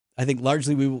I think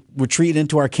largely we retreat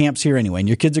into our camps here anyway. And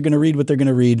your kids are going to read what they're going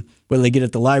to read, whether they get it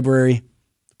at the library,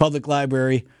 public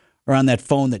library, or on that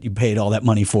phone that you paid all that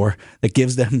money for that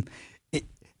gives them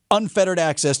unfettered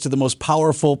access to the most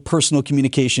powerful personal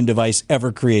communication device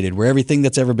ever created, where everything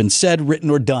that's ever been said, written,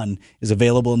 or done is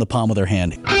available in the palm of their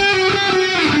hand.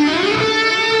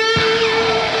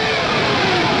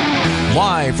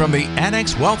 Live from the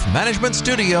Annex Wealth Management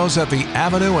Studios at the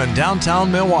Avenue in downtown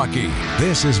Milwaukee,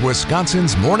 this is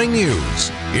Wisconsin's Morning News.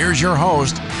 Here's your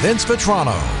host, Vince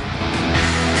Vitrano.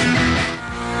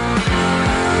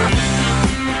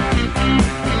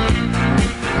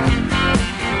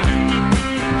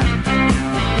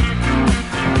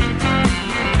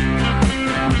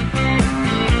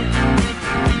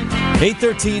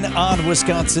 8:13 on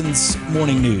Wisconsin's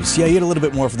Morning News. Yeah, you get a little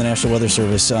bit more from the National Weather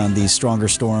Service on these stronger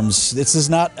storms. This is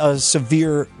not a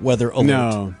severe weather alert.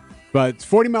 No, but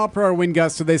 40-mile-per-hour wind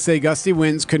gusts, so they say gusty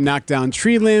winds could knock down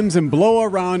tree limbs and blow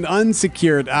around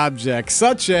unsecured objects,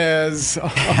 such as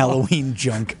Halloween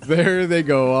junk. There they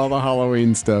go, all the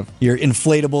Halloween stuff. Your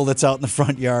inflatable that's out in the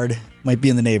front yard might be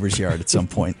in the neighbor's yard at some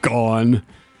point. Gone.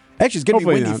 Actually, it's going to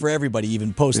be windy not. for everybody,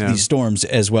 even post these storms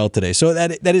as well today. So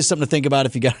that is something to think about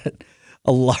if you got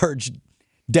a large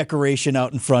decoration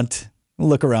out in front.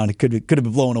 Look around. It could have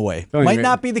been blown away. Might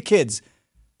not be the kids.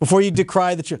 Before you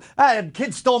decry the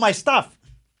kids stole my stuff.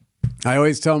 I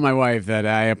always tell my wife that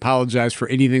I apologize for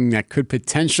anything that could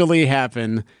potentially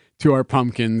happen to our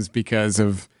pumpkins because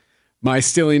of my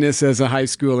silliness as a high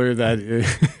schooler.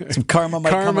 That some karma might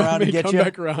come around and get you.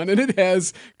 Back around, and it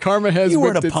has. Karma has. You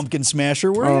weren't a pumpkin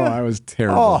smasher, were you? Oh, I was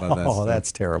terrible about that. Oh,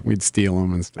 that's terrible. We'd steal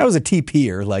them and stuff. I was a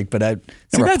TP'er, but I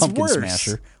never a pumpkin worse.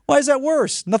 Smasher. Why is that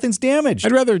worse? Nothing's damaged.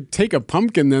 I'd rather take a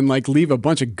pumpkin than leave a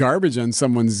bunch of garbage on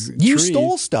someone's tree. You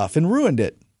stole stuff and ruined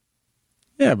it.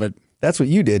 Yeah, but that's what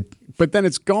you did. But then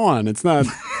it's gone. It's not.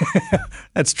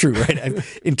 That's true, right?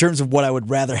 In terms of what I would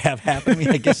rather have happen to me,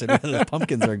 I guess I'd rather the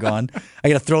pumpkins are gone. I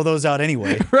got to throw those out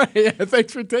anyway. Right. Yeah,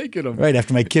 thanks for taking them. Right.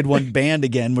 After my kid won band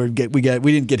again, we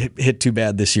didn't get hit too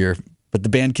bad this year, but the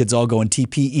band kids all go and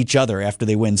TP each other after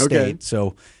they win state. Okay.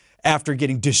 So after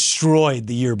getting destroyed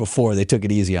the year before, they took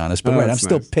it easy on us. But I'm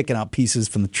still picking out pieces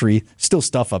from the tree. Still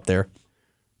stuff up there.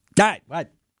 All right. What?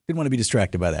 Didn't want to be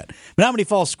distracted by that. Menomonee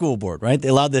Falls School Board, right? They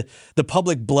allowed the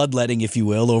public bloodletting, if you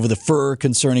will, over the furor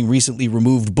concerning recently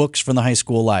removed books from the high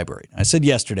school library. I said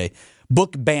yesterday,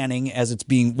 book banning, as it's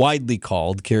being widely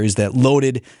called, carries that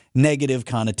loaded negative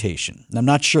connotation. And I'm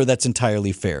not sure that's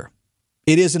entirely fair.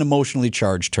 It is an emotionally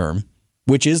charged term,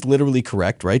 which is literally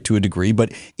correct, right, to a degree,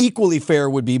 but equally fair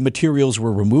would be materials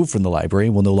were removed from the library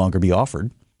and will no longer be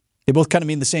offered. They both kind of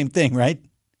mean the same thing, right?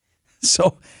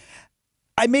 So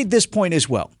I made this point as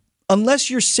well. Unless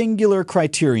your singular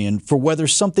criterion for whether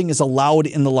something is allowed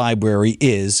in the library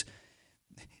is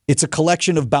it's a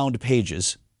collection of bound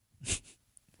pages,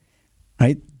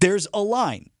 right? There's a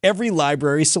line. Every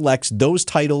library selects those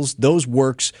titles, those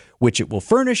works, which it will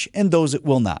furnish and those it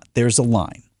will not. There's a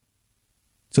line.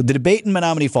 So the debate in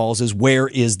Menomonee Falls is where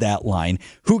is that line?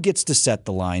 Who gets to set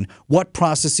the line? What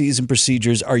processes and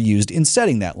procedures are used in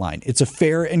setting that line? It's a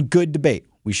fair and good debate.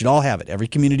 We should all have it. Every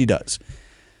community does.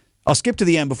 I'll skip to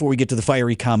the end before we get to the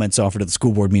fiery comments offered at the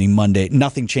school board meeting Monday.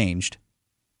 Nothing changed.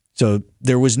 So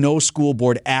there was no school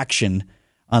board action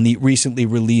on the recently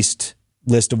released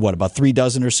list of about 3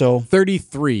 dozen or so?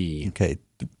 33. Okay.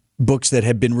 Books that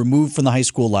had been removed from the high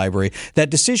school library.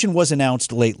 That decision was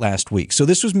announced late last week. So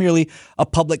this was merely a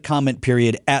public comment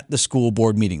period at the school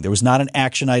board meeting. There was not an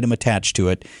action item attached to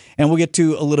it. And we'll get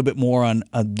to a little bit more on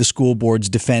the school board's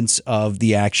defense of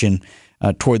the action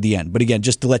toward the end. But again,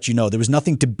 just to let you know, there was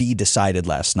nothing to be decided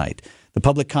last night. The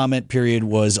public comment period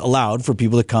was allowed for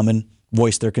people to come and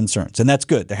voice their concerns. And that's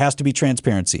good. There has to be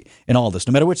transparency in all this,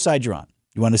 no matter which side you're on.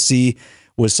 You want to see,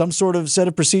 was some sort of set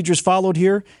of procedures followed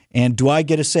here? And do I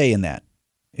get a say in that,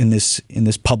 in this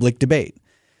public debate?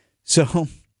 So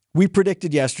we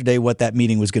predicted yesterday what that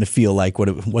meeting was going to feel like, what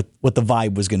the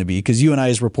vibe was going to be, because you and I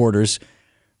as reporters,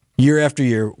 year after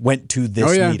year, went to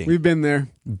this meeting. We've been there.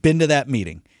 Been to that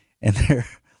meeting. And they're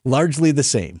largely the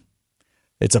same.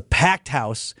 It's a packed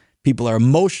house. People are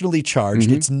emotionally charged.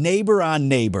 Mm-hmm. It's neighbor on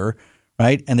neighbor,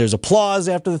 right? And there's applause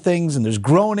after the things, and there's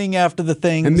groaning after the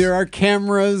things. And there are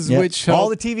cameras, which help all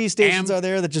the TV stations are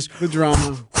there that just the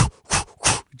drama.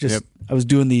 I was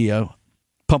doing the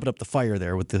pumping up the fire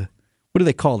there with the, what do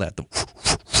they call that?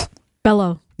 The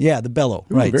bellow. Yeah, the bellow.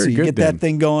 Ooh, right. So you get then. that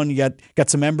thing going. You got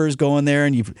some embers going there,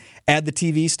 and you add the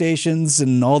TV stations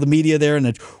and all the media there, and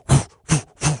it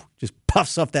just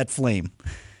puffs up that flame.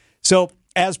 So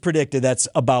as predicted, that's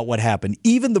about what happened.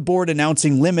 Even the board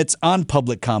announcing limits on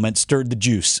public comment stirred the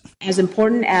juice. As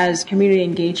important as community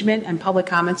engagement and public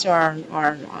comments are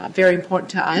very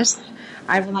important to us,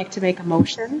 I would like to make a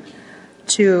motion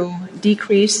to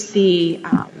decrease the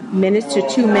minutes to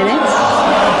 2 minutes.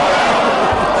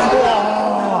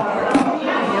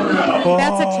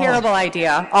 That's a terrible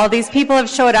idea. All these people have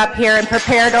showed up here and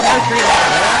prepared over 3 minutes.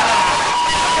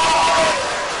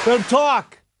 Let them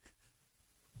talk.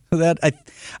 That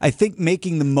I think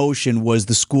making the motion was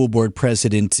the school board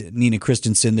president, Nina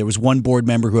Christensen. There was one board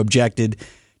member who objected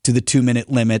to the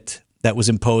 2-minute limit that was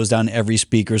imposed on every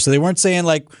speaker. So they weren't saying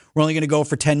like, we're only going to go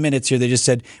for 10 minutes here. They just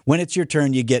said, when it's your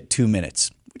turn, you get 2 minutes,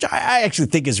 which I actually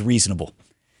think is reasonable.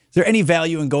 Is there any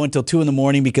value in going until 2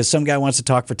 a.m. because some guy wants to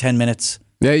talk for 10 minutes?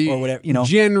 Yeah, or whatever, you know.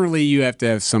 Generally, you have to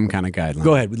have some kind of guideline.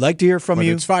 Go ahead. We'd like to hear from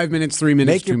you. It's 5 minutes, 3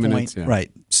 minutes, Make 2 your minutes. point. Yeah.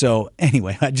 Right. So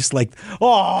anyway, I just like,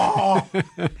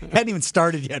 hadn't even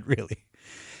started yet, really.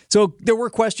 So there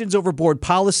were questions over board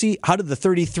policy. How did the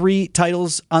 33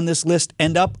 titles on this list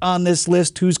end up on this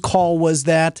list? Whose call was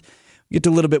that? We'll get to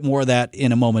a little bit more of that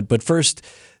in a moment. But first,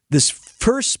 this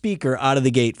first speaker out of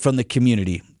the gate from the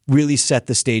community really set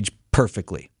the stage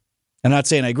perfectly. I'm not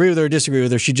saying I agree with her or disagree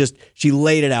with her. She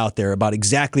laid it out there about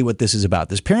exactly what this is about.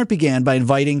 This parent began by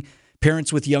inviting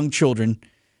parents with young children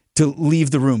to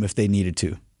leave the room if they needed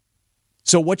to.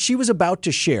 So what she was about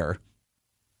to share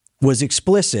was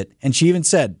explicit, and she even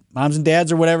said, moms and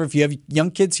dads or whatever, if you have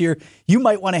young kids here, you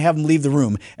might want to have them leave the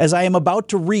room, as I am about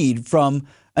to read from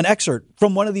an excerpt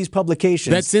from one of these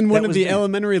publications. That's in one of the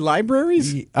elementary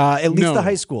libraries? At least the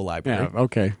high school library. Yeah,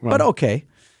 okay. Well. But okay.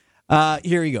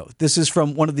 Here you go. This is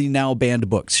from one of the now banned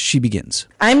books. She begins.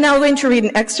 I'm now going to read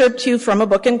an excerpt to you from a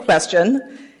book in question.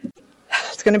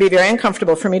 It's going to be very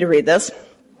uncomfortable for me to read this,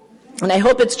 and I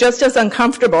hope it's just as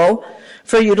uncomfortable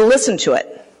for you to listen to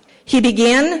it. He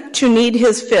began to knead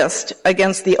his fist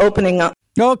against the opening up.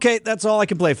 Okay, that's all I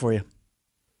can play for you.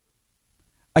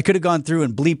 I could have gone through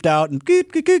and bleeped out and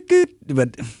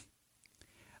but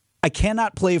I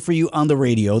cannot play for you on the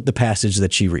radio the passage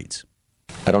that she reads.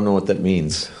 I don't know what that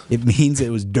means. It means it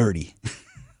was dirty.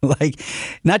 Like,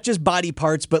 not just body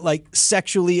parts, but like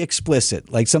sexually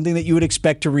explicit, like something that you would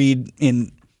expect to read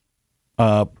in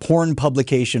a porn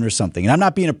publication or something. And I'm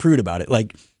not being a prude about it.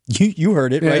 Like, you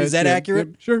heard it, right? Is that accurate?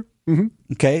 Yeah, sure. Mm-hmm.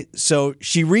 Okay. So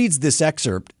she reads this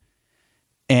excerpt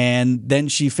and then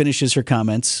she finishes her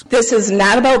comments. This is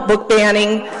not about book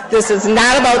banning. This is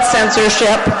not about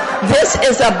censorship. This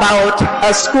is about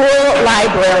a school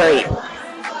library.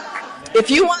 If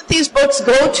you want these books,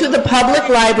 go to the public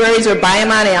libraries or buy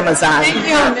them on Amazon.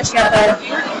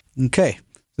 Okay.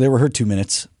 There were her 2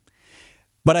 minutes.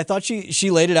 But I thought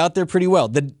she laid it out there pretty well.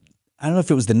 I don't know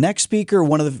if it was the next speaker or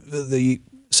one of the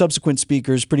subsequent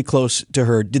speakers pretty close to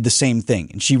her did the same thing.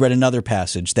 And she read another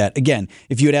passage that, again,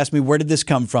 if you had asked me where did this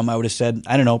come from, I would have said,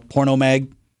 I don't know, Porno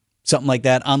Mag, something like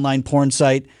that, online porn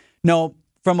site. No,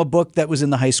 from a book that was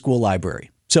in the high school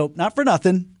library. So not for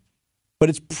nothing, but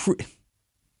it's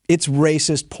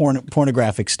racist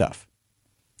pornographic stuff.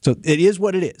 So it is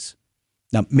what it is.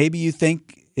 Now, maybe you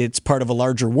think it's part of a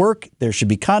larger work. There should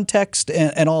be context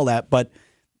and all that, but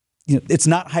you know, it's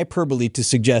not hyperbole to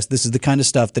suggest this is the kind of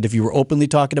stuff that if you were openly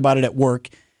talking about it at work,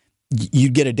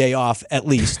 you'd get a day off at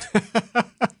least.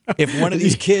 If one of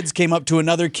these kids came up to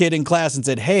another kid in class and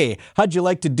said, hey, how'd you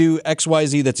like to do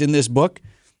XYZ that's in this book?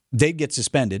 They'd get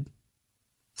suspended.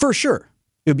 For sure.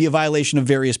 It would be a violation of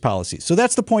various policies. So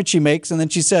that's the point she makes. And then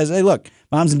she says, hey, look,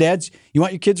 moms and dads, you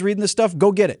want your kids reading this stuff?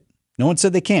 Go get it. No one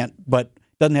said they can't, but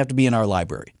it doesn't have to be in our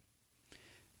library.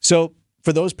 So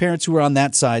for those parents who were on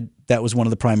that side, that was one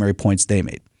of the primary points they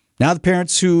made. Now the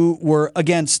parents who were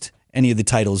against any of the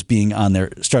titles being on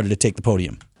there started to take the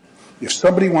podium. If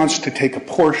somebody wants to take a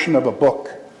portion of a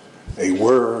book, a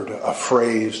word, a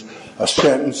phrase, a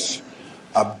sentence,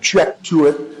 object to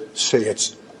it, say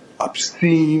it's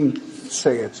obscene,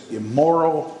 say it's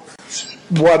immoral,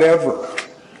 whatever,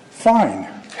 fine,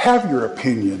 have your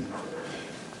opinion.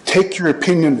 Take your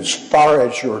opinion as far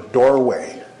as your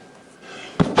doorway.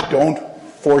 Don't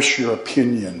force your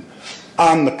opinion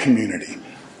on the community,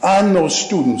 on those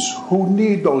students who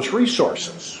need those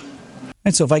resources.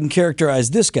 And so if I can characterize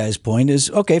this guy's point is,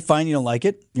 okay, fine, you don't like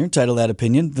it. You're entitled to that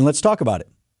opinion. Then let's talk about it.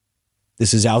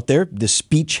 This is out there. This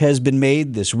speech has been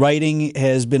made. This writing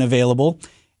has been available.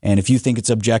 And if you think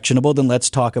it's objectionable, then let's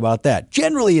talk about that.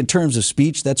 Generally, in terms of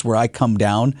speech, that's where I come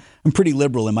down. I'm pretty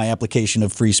liberal in my application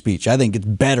of free speech. I think it's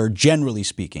better, generally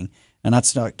speaking. I'm not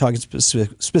talking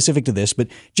specific to this, but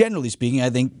generally speaking,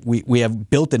 I think we have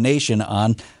built a nation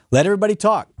on let everybody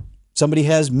talk. Somebody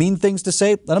has mean things to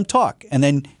say, let them talk. And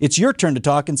then it's your turn to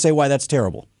talk and say why that's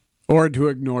terrible. Or to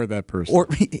ignore that person. Or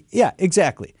yeah,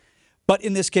 exactly. But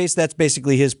in this case, that's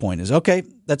basically his point is, okay,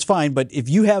 that's fine. But if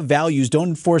you have values, don't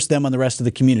enforce them on the rest of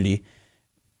the community.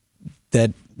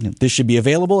 That this should be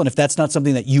available. And if that's not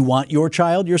something that you want your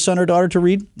child, your son or daughter to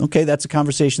read, okay, that's a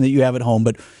conversation that you have at home.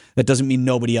 But that doesn't mean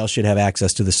nobody else should have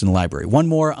access to this in the library. One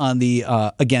more on the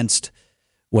against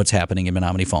what's happening in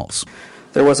Menomonee Falls.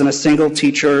 There wasn't a single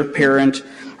teacher, parent,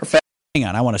 or family. Hang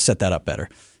on, I want to set that up better.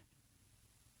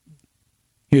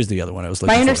 Here's the other one I was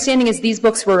looking for. My understanding is these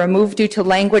books were removed due to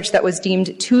language that was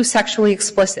deemed too sexually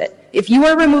explicit. If you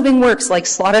are removing works like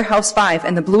Slaughterhouse-Five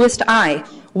and The Bluest Eye,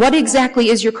 what exactly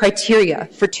is your criteria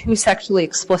for too sexually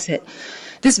explicit?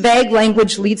 This vague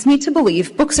language leads me to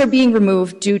believe books are being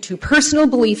removed due to personal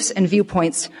beliefs and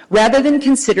viewpoints, rather than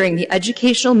considering the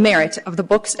educational merit of the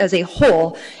books as a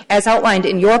whole, as outlined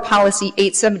in your Policy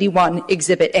 871,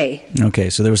 Exhibit A. Okay,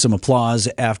 so there was some applause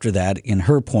after that, and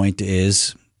her point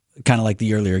is, kind of like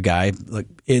the earlier guy, like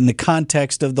in the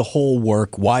context of the whole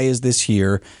work, why is this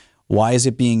here? Why is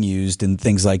it being used? And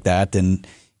things like that, and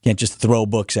you can't just throw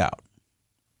books out.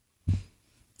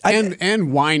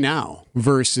 And why now?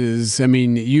 Versus, I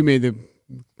mean, you made the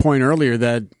point earlier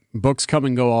that books come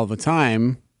and go all the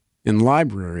time in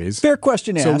libraries. Fair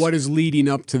question asked. So what is leading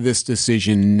up to this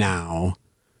decision now?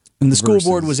 And the school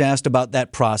board was asked about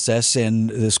that process, and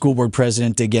the school board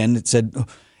president, again, said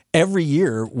every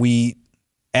year we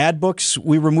add books,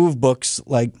 we remove books.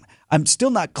 Like, I'm still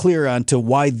not clear on to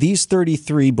why these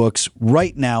 33 books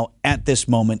right now at this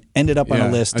moment ended up on a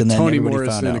list, and then Toni everybody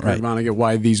Morrison found out. And Kurt Vonnegut,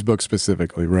 why these books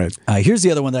specifically, right? Here's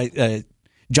the other one that I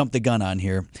jumped the gun on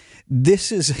here.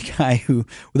 This is a guy who,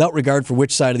 without regard for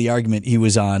which side of the argument he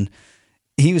was on,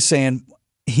 he was saying,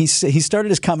 he started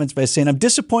his comments by saying, I'm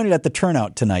disappointed at the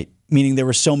turnout tonight, meaning there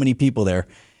were so many people there.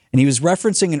 And he was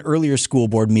referencing an earlier school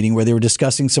board meeting where they were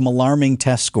discussing some alarming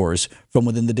test scores from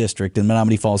within the district, in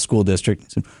Menomonee Falls School District. He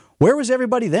said, where was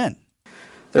everybody then?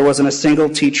 There wasn't a single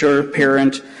teacher,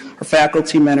 parent, or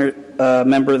faculty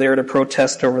member there to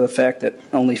protest over the fact that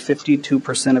only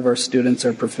 52% of our students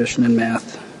are proficient in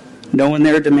math. No one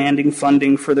there demanding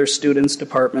funding for their students'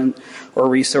 department or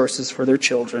resources for their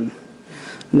children.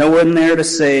 No one there to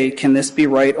say, can this be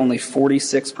right? Only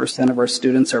 46% of our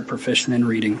students are proficient in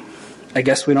reading. I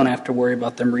guess we don't have to worry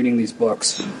about them reading these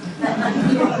books.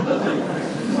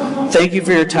 Thank you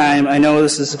for your time. I know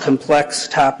this is a complex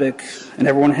topic, and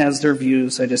everyone has their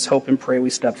views. I just hope and pray we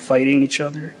stop fighting each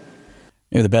other.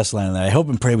 You're the best line of that. I hope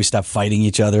and pray we stop fighting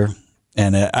each other.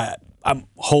 And I'm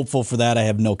hopeful for that. I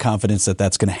have no confidence that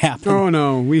that's going to happen. Oh,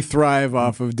 no. We thrive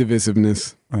off of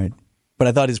divisiveness. Right. But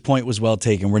I thought his point was well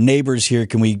taken. We're neighbors here.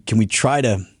 Can we try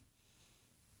to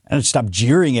stop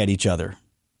jeering at each other?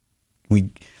 Can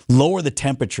we lower the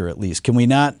temperature at least? Can we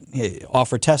not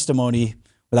offer testimony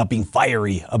without being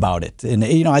fiery about it? And,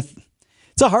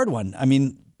 it's a hard one. I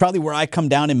mean, probably where I come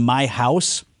down in my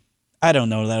house, I don't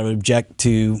know that I would object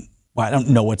to, I don't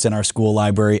know what's in our school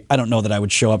library. I don't know that I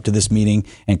would show up to this meeting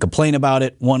and complain about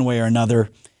it one way or another.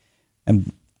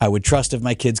 And I would trust if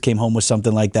my kids came home with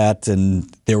something like that and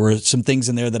there were some things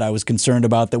in there that I was concerned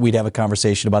about, that we'd have a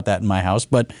conversation about that in my house.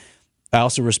 But I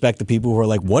also respect the people who are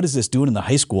like, what is this doing in the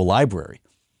high school library?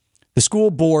 The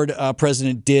school board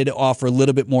president did offer a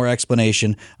little bit more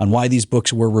explanation on why these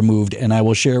books were removed, and I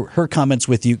will share her comments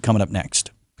with you coming up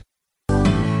next.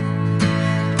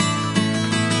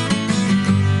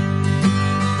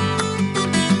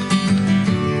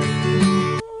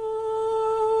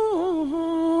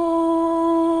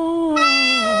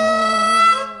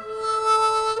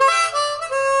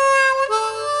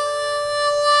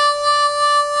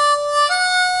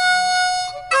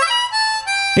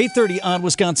 .30 on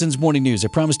Wisconsin's Morning News. I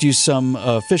promised you some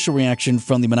official reaction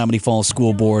from the Menomonee Falls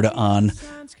School Board on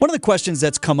one of the questions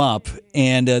that's come up,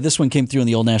 and this one came through in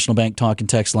the Old National Bank talk and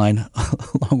text line,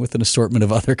 along with an assortment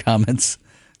of other comments.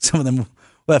 Some of them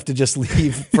we'll have to just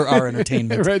leave for our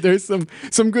entertainment. Right, there's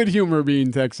some good humor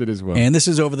being texted as well. And this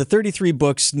is over the 33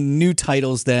 books, new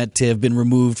titles that have been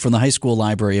removed from the high school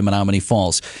library in Menomonee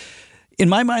Falls. In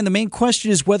my mind, the main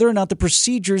question is whether or not the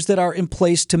procedures that are in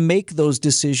place to make those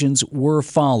decisions were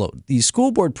followed. The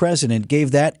school board president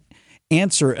gave that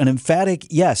answer an emphatic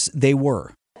yes, they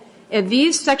were. If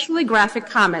these sexually graphic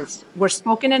comments were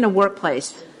spoken in a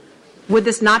workplace, would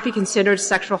this not be considered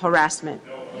sexual harassment?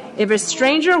 If a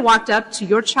stranger walked up to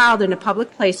your child in a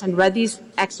public place and read these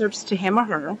excerpts to him or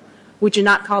her, would you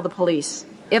not call the police?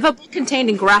 If a book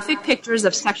containing graphic pictures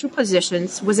of sexual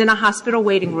positions was in a hospital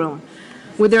waiting room,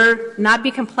 would there not be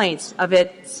complaints of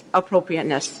its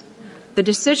appropriateness? The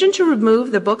decision to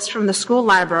remove the books from the school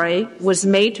library was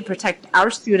made to protect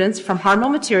our students from harmful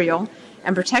material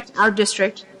and protect our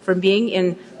district for being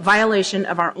in violation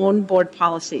of our own board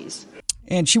policies.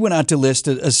 And she went on to list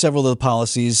several of the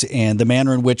policies and the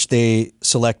manner in which they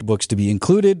select books to be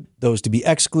included, those to be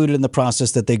excluded in the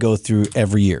process that they go through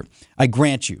every year. I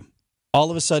grant you,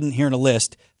 all of a sudden hearing a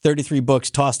list, 33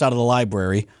 books tossed out of the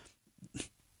library,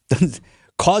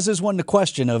 causes one to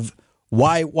question of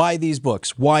why these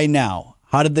books? Why now?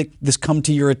 How did this come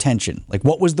to your attention? Like,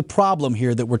 what was the problem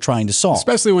here that we're trying to solve?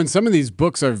 Especially when some of these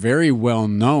books are very well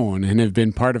known and have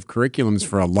been part of curriculums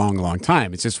for a long, long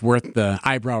time. It's just worth the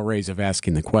eyebrow raise of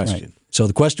asking the question. Right. So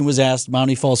the question was asked.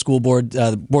 Menomonee Falls School Board,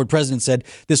 the board president said,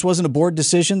 this wasn't a board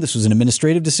decision. This was an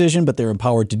administrative decision, but they're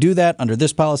empowered to do that under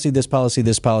this policy,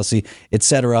 et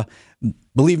cetera.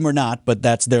 Believe them or not, but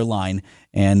that's their line.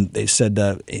 And they said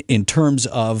in terms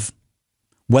of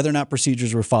whether or not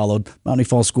procedures were followed, Menomonee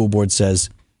Falls School Board says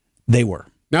they were.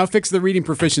 Now fix the reading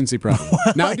proficiency problem.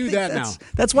 Now do that now.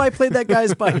 That's why I played that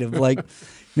guy's bite of like,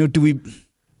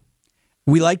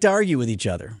 we like to argue with each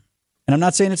other. And I'm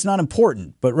not saying it's not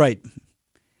important, but right.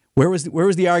 Where was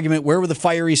the argument? Where were the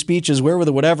fiery speeches? Where were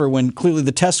the whatever when clearly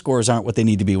the test scores aren't what they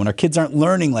need to be, when our kids aren't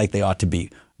learning like they ought to be?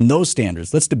 And those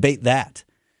standards. Let's debate that.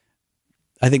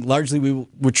 I think largely we will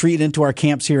retreat into our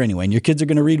camps here anyway. And your kids are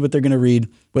going to read what they're going to read,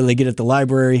 whether they get it at the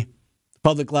library, the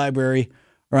public library,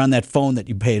 or on that phone that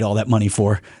you paid all that money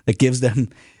for that gives them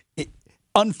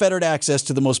unfettered access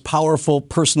to the most powerful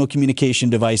personal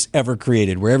communication device ever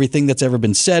created, where everything that's ever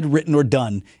been said, written, or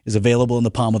done is available in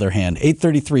the palm of their hand.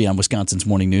 8:33 on Wisconsin's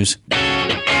Morning News.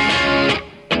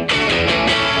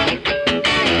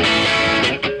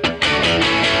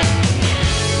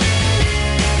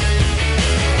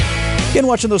 Again,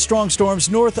 watching those strong storms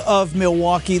north of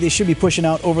Milwaukee. They should be pushing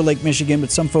out over Lake Michigan, but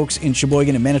some folks in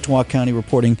Sheboygan and Manitowoc County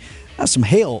reporting some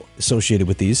hail associated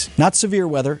with these. Not severe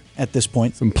weather at this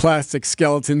point. Some plastic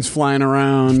skeletons flying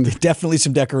around. Definitely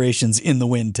some decorations in the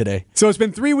wind today. So it's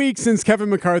been 3 weeks since Kevin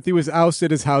McCarthy was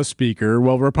ousted as House Speaker.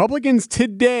 Well, Republicans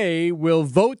today will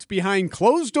vote behind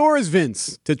closed doors,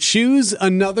 Vince, to choose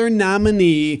another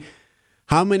nominee.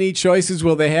 How many choices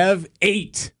will they have?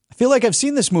 8. I feel like I've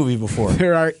seen this movie before.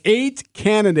 There are 8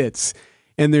 candidates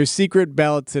and their secret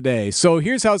ballot today. So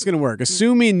here's how it's going to work.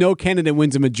 Assuming no candidate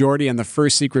wins a majority on the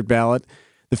first secret ballot,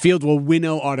 the field will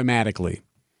winnow automatically.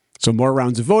 So more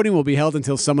rounds of voting will be held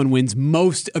until someone wins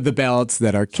most of the ballots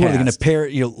that are cast. So they're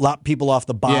going to lop people off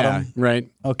the bottom? Yeah, right.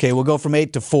 Okay, we'll go from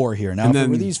 8 to 4 here. Now, if it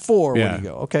were these 4, where do you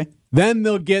go? Okay. Then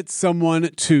they'll get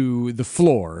someone to the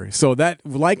floor. So that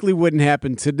likely wouldn't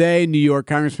happen today. New York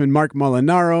Congressman Mark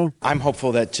Molinaro. I'm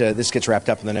hopeful that this gets wrapped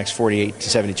up in the next 48 to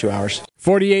 72 hours.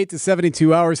 48 to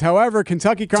 72 hours. However,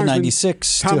 Kentucky Congressman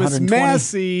 96 Thomas to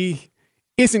Massey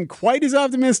isn't quite as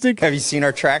optimistic. Have you seen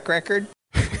our track record?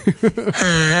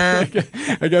 I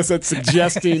guess that's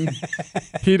suggesting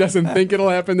he doesn't think it'll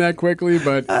happen that quickly,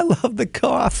 but I love the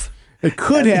cough. It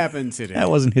could happen today. That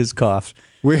wasn't his cough.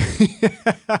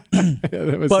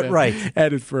 That was right.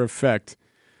 Added for effect.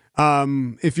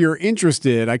 If you're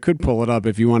interested, I could pull it up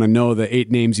if you want to know the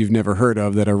 8 names you've never heard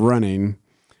of that are running.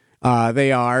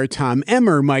 They are Tom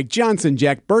Emmer, Mike Johnson,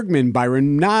 Jack Bergman,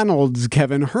 Byron Donalds,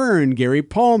 Kevin Hearn, Gary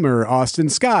Palmer, Austin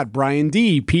Scott, Brian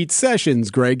D., Pete Sessions,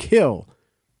 Greg Hill.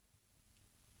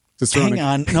 Hang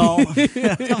on. No.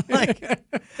 I'm like,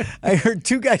 I heard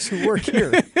 2 guys who work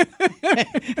here.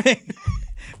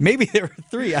 Maybe there were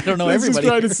 3. I don't know. Let's everybody. Just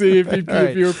try to see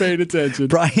if you were paying attention.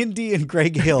 Brian D. and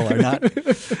Greg Hill are not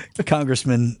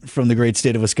congressmen from the great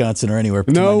state of Wisconsin or anywhere.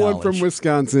 No one from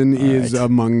Wisconsin is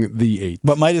among the 8.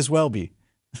 But might as well be.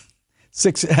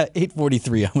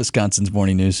 8:43 on Wisconsin's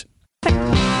Morning News.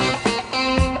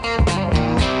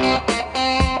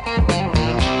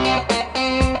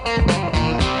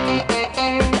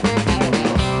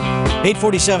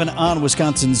 8:47 on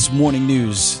Wisconsin's Morning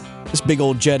News. This big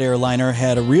old jet airliner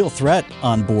had a real threat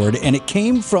on board, and it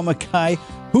came from a guy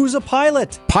who's a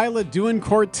pilot. Pilot due in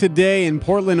court today in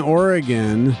Portland,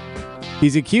 Oregon.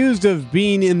 He's accused of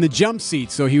being in the jump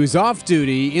seat. So he was off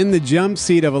duty in the jump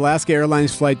seat of Alaska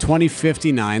Airlines Flight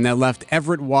 2059 that left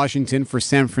Everett, Washington for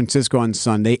San Francisco on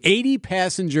Sunday. 80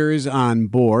 passengers on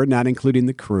board, not including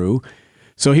the crew.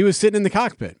 So he was sitting in the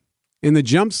cockpit in the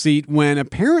jump seat when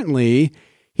apparently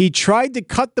he tried to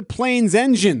cut the plane's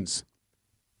engines.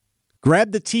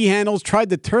 Grabbed the T-handles, tried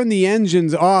to turn the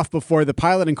engines off before the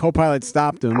pilot and co-pilot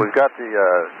stopped him. We've got the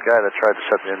guy that tried to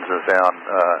shut the engines down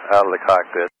out of the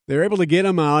cockpit. They were able to get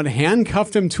him out,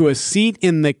 handcuffed him to a seat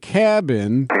in the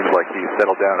cabin. Seems like he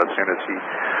settled down as soon as he,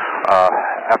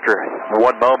 after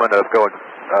one moment of going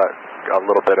a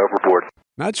little bit overboard.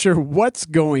 Not sure what's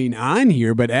going on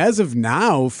here, but as of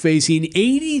now, facing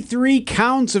 83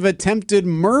 counts of attempted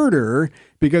murder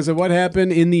because of what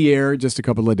happened in the air just a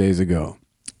couple of days ago.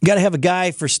 You got to have a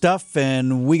guy for stuff,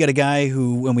 and we got a guy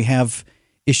who, when we have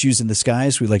issues in the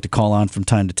skies, we like to call on from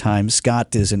time to time.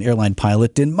 Scott is an airline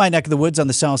pilot in my neck of the woods on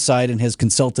the south side and has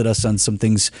consulted us on some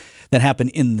things that happen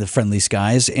in the friendly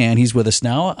skies. And he's with us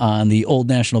now on the Old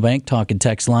National Bank talk and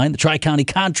text line, the Tri-County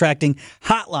Contracting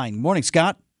Hotline. Morning,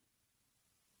 Scott.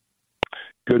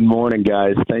 Good morning,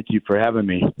 guys. Thank you for having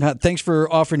me. Thanks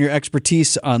for offering your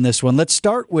expertise on this one. Let's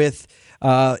start with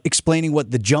explaining what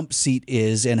the jump seat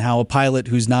is and how a pilot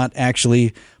who's not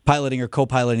actually piloting or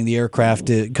co-piloting the aircraft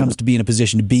comes to be in a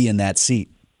position to be in that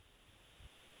seat.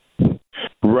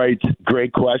 Right.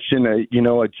 Great question. A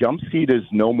jump seat is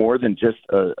no more than just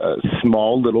a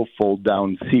small little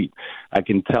fold-down seat. I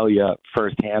can tell you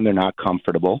firsthand they're not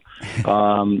comfortable.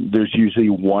 There's usually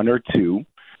one or two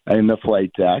in the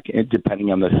flight deck, depending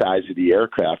on the size of the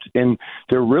aircraft. And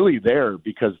they're really there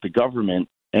because the government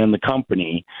and the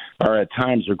company are at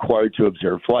times required to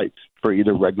observe flights for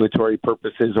either regulatory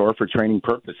purposes or for training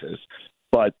purposes.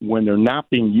 But when they're not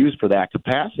being used for that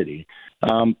capacity,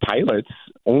 pilots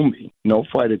only, no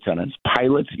flight attendants,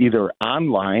 pilots either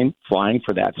online flying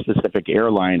for that specific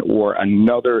airline or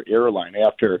another airline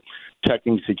after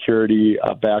checking security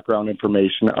background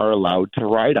information are allowed to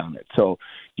ride on it. So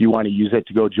you want to use it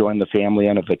to go join the family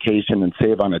on a vacation and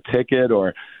save on a ticket,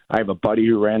 or I have a buddy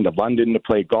who ran to London to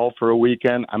play golf for a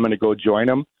weekend. I'm going to go join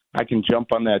him. I can jump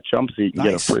on that jump seat and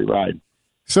get a free ride.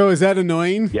 So is that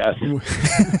annoying? Yes.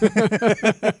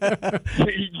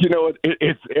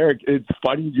 It's Eric. It's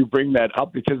funny you bring that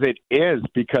up because it is.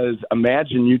 Because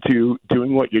imagine you two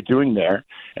doing what you're doing there,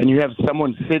 and you have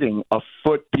someone sitting a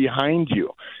foot behind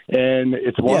you, and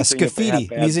it's one thing. Yes,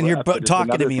 Scafidi. He's in here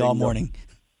talking to me all morning.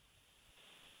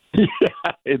 Yeah,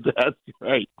 that's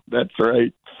right. That's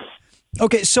right.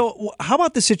 Okay, so how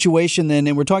about the situation then?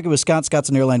 And we're talking with Scott. Scott's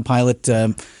an airline pilot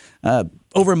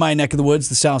over in my neck of the woods,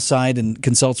 the south side, and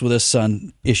consults with us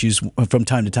on issues from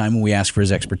time to time when we ask for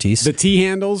his expertise. The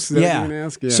T-handles? Yeah.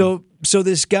 So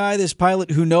this guy, this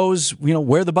pilot who knows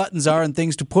where the buttons are and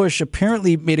things to push,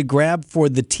 apparently made a grab for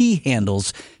the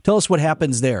T-handles. Tell us what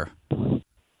happens there.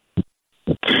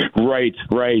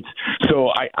 Right. So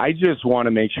I just want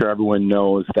to make sure everyone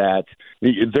knows that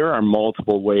there are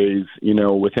multiple ways,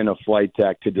 within a flight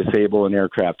deck to disable an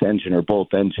aircraft engine or both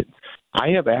engines. I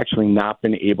have actually not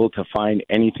been able to find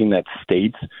anything that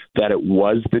states that it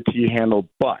was the T-handle,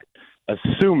 but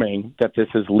assuming that this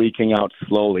is leaking out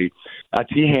slowly, a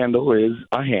T-handle is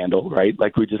a handle, right,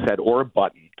 like we just said, or a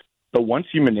button. But once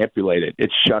you manipulate it, it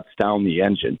shuts down the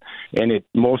engine. And it,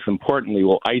 most importantly,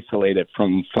 will isolate it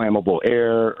from flammable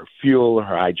air or fuel or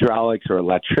hydraulics or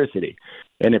electricity.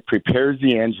 And it prepares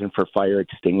the engine for fire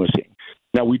extinguishing.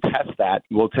 Now, we test that.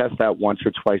 We'll test that once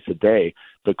or twice a day.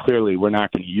 But clearly, we're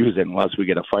not going to use it unless we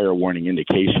get a fire warning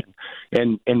indication.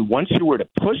 And once you were to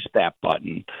push that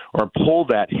button or pull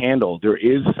that handle, there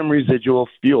is some residual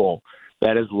fuel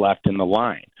that is left in the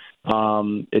line.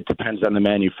 It depends on the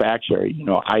manufacturer.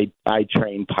 I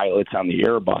train pilots on the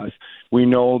Airbus. We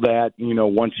know that,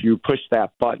 once you push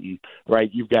that button, right,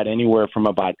 you've got anywhere from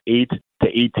about 8 to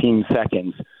 18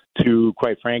 seconds to,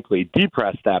 quite frankly,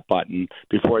 depress that button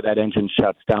before that engine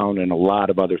shuts down and a lot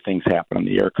of other things happen on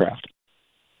the aircraft.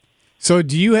 So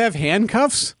do you have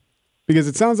handcuffs? Because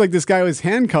it sounds like this guy was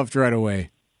handcuffed right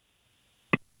away.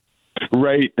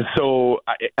 Right. So,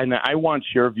 and I want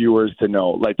your viewers to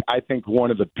know, I think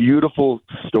one of the beautiful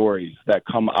stories that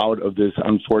come out of this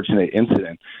unfortunate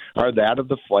incident are that of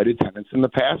the flight attendants and the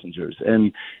passengers.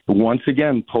 And once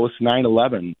again, post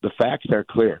 9/11, the facts are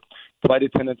clear. Flight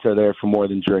attendants are there for more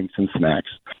than drinks and snacks.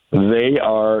 They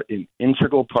are an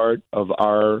integral part of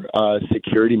our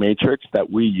security matrix that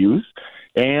we use,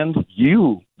 and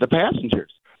you, the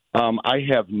passengers. I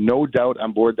have no doubt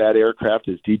on board that aircraft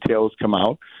as details come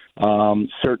out.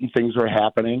 Certain things were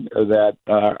happening that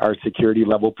are security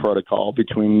level protocol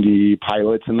between the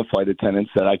pilots and the flight attendants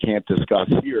that I can't discuss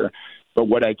here. But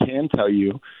what I can tell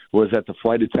you was that the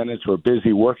flight attendants were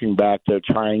busy working back there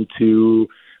trying to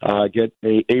get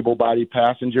able-bodied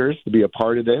passengers to be a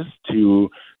part of this, to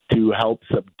help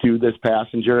subdue this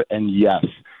passenger. And yes,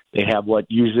 they have what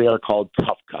usually are called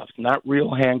tough cuffs, not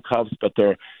real handcuffs, but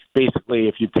they're basically,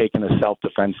 if you've taken a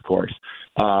self-defense course,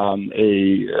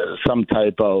 some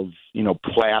type of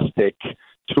plastic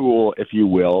tool, if you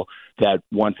will, that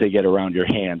once they get around your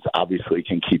hands, obviously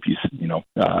can keep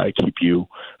you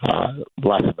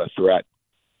less of a threat.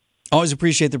 Always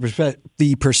appreciate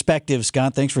the perspective,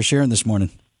 Scott. Thanks for sharing this morning.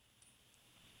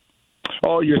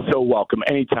 Oh, you're so welcome.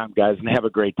 Anytime, guys, and have a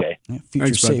great day. Yeah,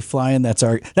 future safe flying. That's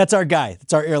our guy.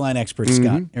 That's our airline expert,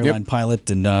 Scott, airline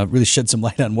pilot, and really shed some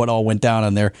light on what all went down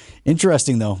on there.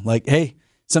 Interesting, though. Hey,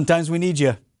 sometimes we need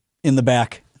you in the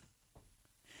back.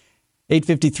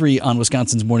 8:53 on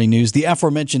Wisconsin's Morning News. The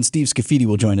aforementioned Steve Scafidi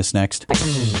will join us next.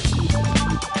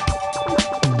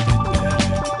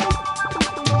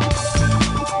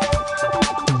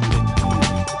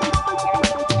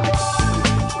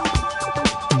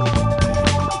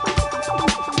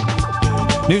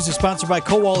 News is sponsored by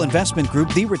Kowal Investment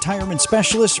Group, the retirement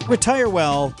specialist. Retire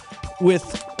well with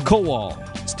Kowal.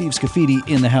 Steve Scafidi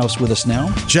in the house with us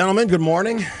now. Gentlemen, good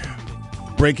morning.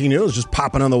 Breaking news just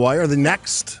popping on the wire. The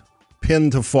next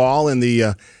pin to fall in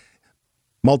the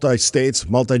multi-states,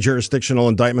 multi-jurisdictional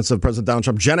indictments of President Donald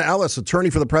Trump. Jenna Ellis, attorney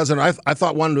for the president. I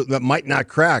thought one that might not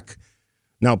crack,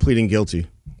 now pleading guilty.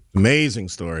 Amazing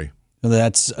story.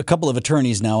 That's a couple of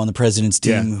attorneys now on the president's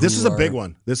team. Yeah, this is a big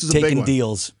one. This is a big one. Taking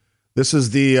deals. This is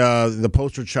the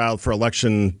poster child for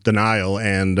election denial,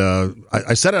 and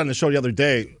I said it on the show the other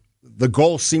day. The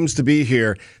goal seems to be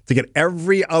here to get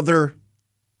every other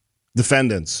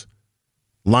defendants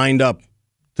lined up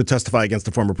to testify against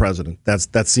the former president.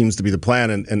 That seems to be the plan,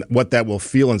 and what that will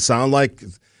feel and sound like.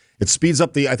 It speeds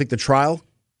up the trial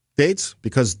dates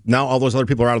because now all those other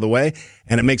people are out of the way,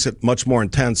 and it makes it much more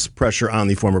intense pressure on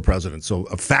the former president. So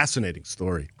a fascinating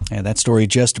story. Yeah, that story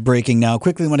just breaking now.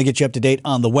 Quickly want to get you up to date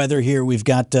on the weather here. We've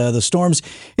got the storms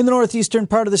in the northeastern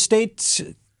part of the state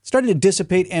starting to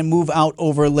dissipate and move out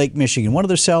over Lake Michigan. One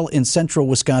other cell in central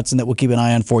Wisconsin that we'll keep an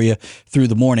eye on for you through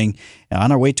the morning.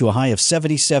 On our way to a high of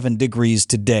 77 degrees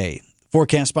today.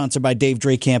 Forecast sponsored by Dave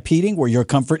Dracamp Heating, where your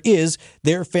comfort is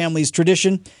their family's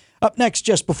tradition. Up next,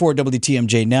 just before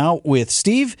WTMJ Now with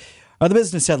Steve, are the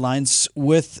business headlines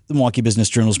with the Milwaukee Business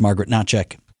Journal's Margaret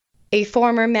Notchek. A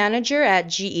former manager at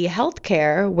GE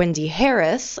Healthcare, Wendy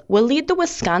Harris, will lead the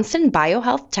Wisconsin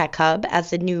BioHealth Tech Hub as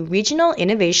the new Regional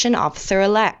Innovation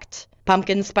Officer-elect.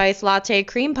 Pumpkin spice latte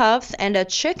cream puffs and a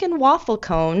chicken waffle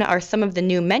cone are some of the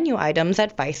new menu items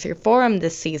at Fiserv Forum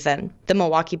this season. The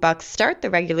Milwaukee Bucks start the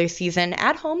regular season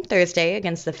at home Thursday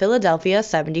against the Philadelphia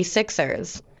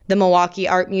 76ers. The Milwaukee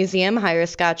Art Museum hires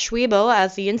Scott Schwiebel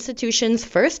as the institution's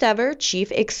first ever Chief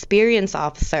Experience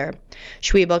Officer.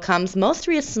 Schwiebel comes most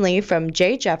recently from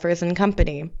J. Jeffers &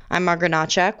 Company. I'm Margaret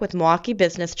Notchek with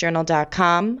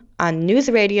MilwaukeeBusinessJournal.com on News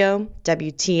Radio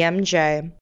WTMJ.